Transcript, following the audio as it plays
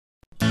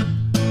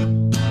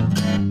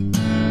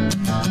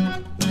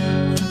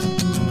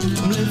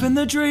living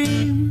the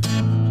dream.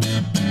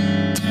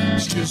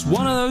 It's just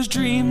one of those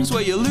dreams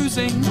where you're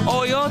losing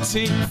all your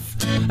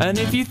teeth. And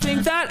if you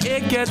think that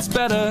it gets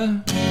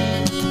better,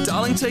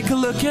 darling, take a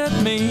look at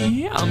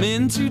me, I'm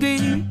in too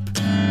deep.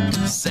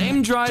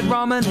 Same dried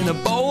ramen in a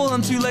bowl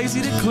I'm too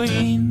lazy to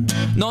clean.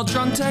 Not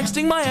drunk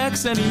texting my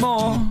ex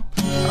anymore.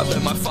 I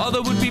bet my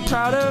father would be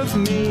proud of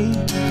me.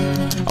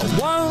 I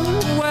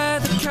won't where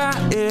the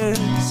cat is.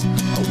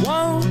 I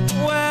won't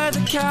where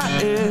the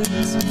cat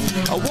is.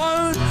 I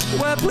won't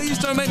where, please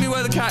don't make me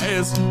where the cat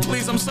is.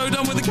 Please, I'm so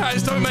done with the cat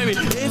is, don't make me.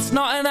 It's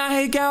not an I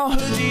Hate Gal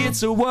hoodie,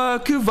 it's a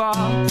work of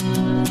art.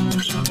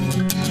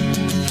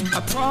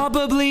 I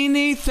probably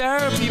need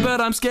therapy, but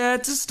I'm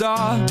scared to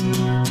start.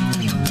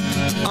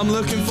 I'm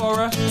looking for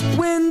a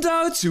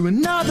window to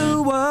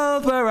another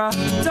world where I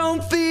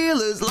don't feel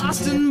as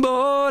lost and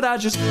bored. I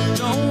just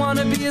don't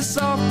wanna be a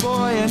soft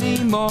boy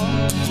anymore.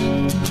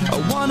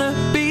 I wanna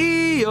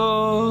be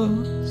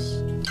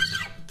yours.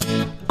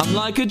 I'm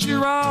like a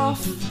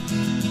giraffe.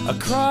 I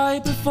cry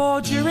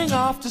before, during,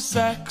 after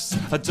sex.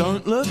 I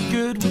don't look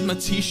good with my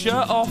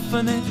t-shirt off,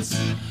 and it's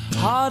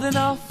hard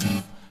enough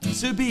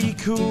to be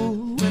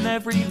cool when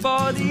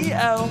everybody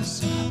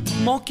else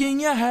mocking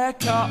your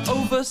haircut,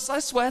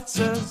 oversized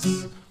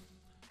sweaters,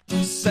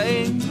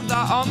 saying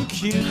that I'm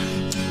cute.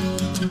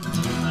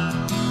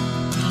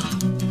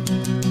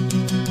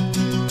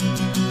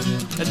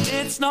 And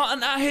it's not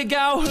an I Hate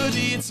Gal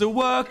hoodie, it's a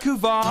work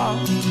of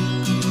art.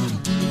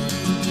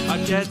 I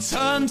get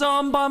turned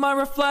on by my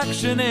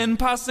reflection in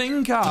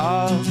passing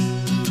cars.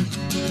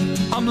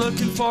 I'm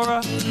looking for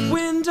a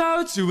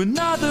window to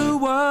another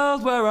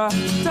world where I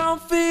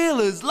don't feel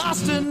as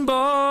lost and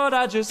bored.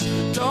 I just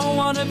don't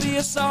wanna be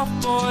a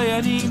soft boy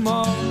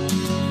anymore.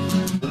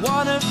 I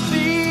wanna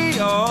be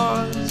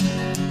yours.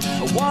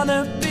 I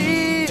wanna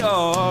be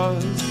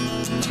yours.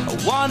 I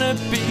wanna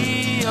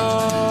be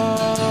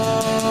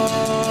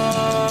yours.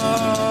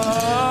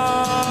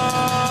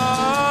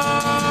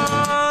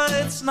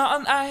 It's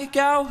not an I Hate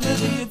Gal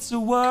hoodie, it's a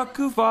work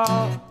of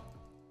art.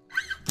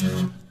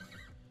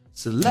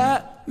 So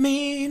let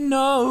me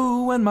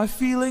know when my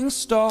feelings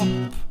stop.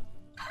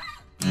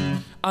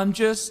 I'm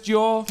just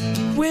your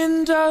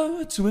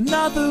window to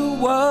another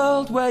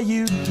world where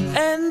you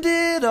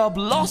ended up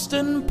lost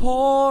and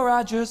poor.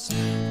 I just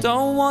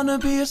don't wanna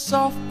be a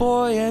soft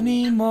boy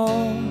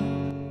anymore.